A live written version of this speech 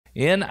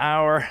In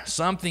our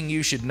Something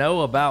You Should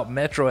Know About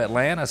Metro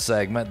Atlanta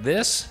segment,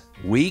 this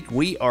week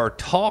we are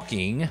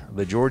talking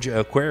the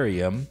Georgia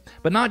Aquarium,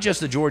 but not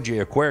just the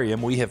Georgia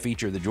Aquarium. We have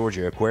featured the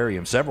Georgia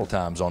Aquarium several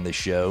times on this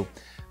show,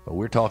 but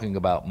we're talking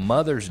about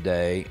Mother's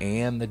Day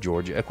and the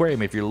Georgia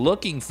Aquarium. If you're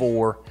looking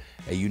for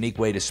a unique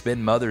way to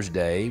spend Mother's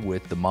Day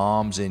with the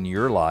moms in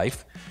your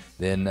life,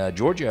 then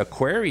Georgia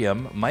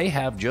Aquarium may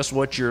have just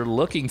what you're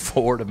looking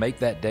for to make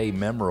that day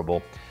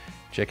memorable.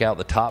 Check out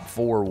the top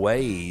 4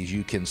 ways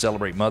you can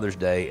celebrate Mother's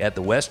Day at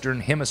the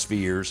Western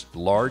Hemisphere's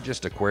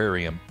largest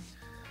aquarium.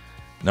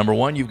 Number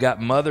 1, you've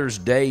got Mother's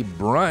Day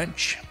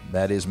brunch.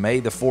 That is May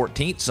the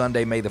 14th,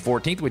 Sunday, May the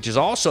 14th, which is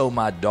also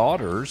my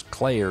daughter's,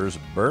 Claire's,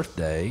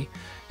 birthday.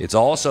 It's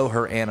also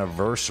her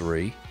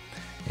anniversary,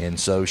 and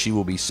so she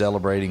will be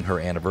celebrating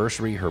her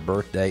anniversary, her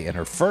birthday, and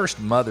her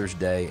first Mother's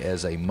Day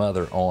as a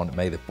mother on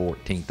May the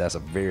 14th. That's a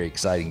very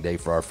exciting day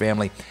for our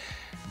family.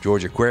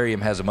 Georgia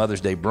Aquarium has a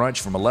Mother's Day brunch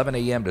from 11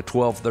 a.m. to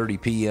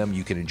 12:30 p.m.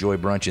 You can enjoy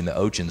brunch in the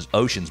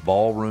Oceans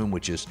Ballroom,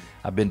 which is,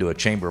 I've been to a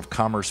Chamber of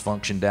Commerce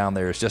function down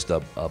there. It's just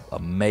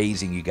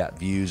amazing. You got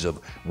views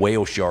of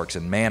whale sharks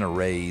and manta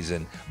rays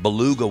and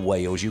beluga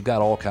whales. You've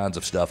got all kinds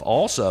of stuff.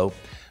 Also,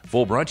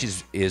 full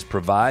brunch is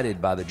provided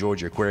by the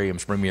Georgia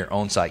Aquarium's premier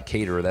on-site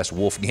caterer. That's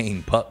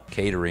Wolfgang Puck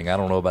Catering. I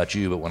don't know about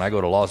you, but when I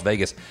go to Las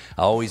Vegas,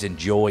 I always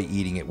enjoy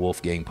eating at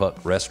Wolfgang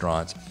Puck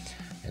restaurants.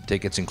 And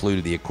tickets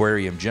included the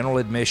aquarium general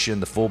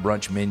admission, the full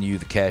brunch menu,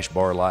 the cash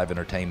bar, live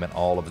entertainment,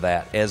 all of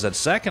that. As a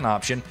second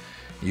option,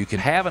 you can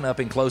have an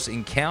up-and-close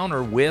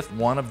encounter with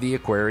one of the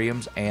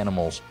aquarium's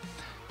animals.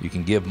 You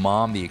can give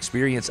mom the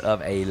experience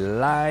of a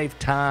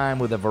lifetime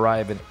with a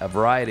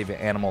variety of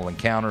animal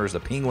encounters: the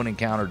penguin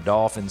encounter,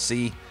 dolphin,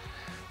 sea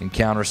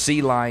encounter,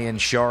 sea lion,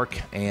 shark,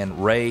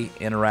 and ray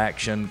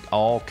interaction,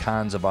 all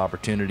kinds of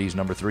opportunities.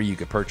 Number 3, you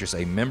could purchase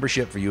a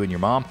membership for you and your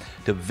mom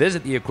to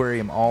visit the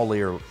aquarium all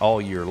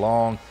year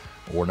long.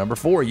 Or number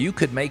 4, you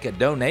could make a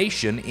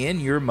donation in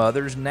your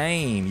mother's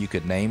name. You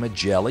could name a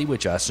jelly,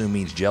 which I assume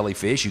means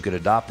jellyfish. You could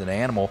adopt an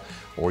animal,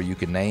 or you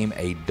could name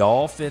a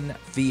dolphin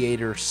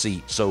theater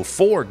seat. So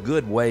 4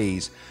 good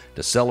ways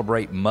to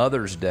celebrate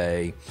Mother's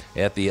Day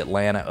at the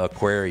Atlanta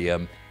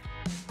Aquarium.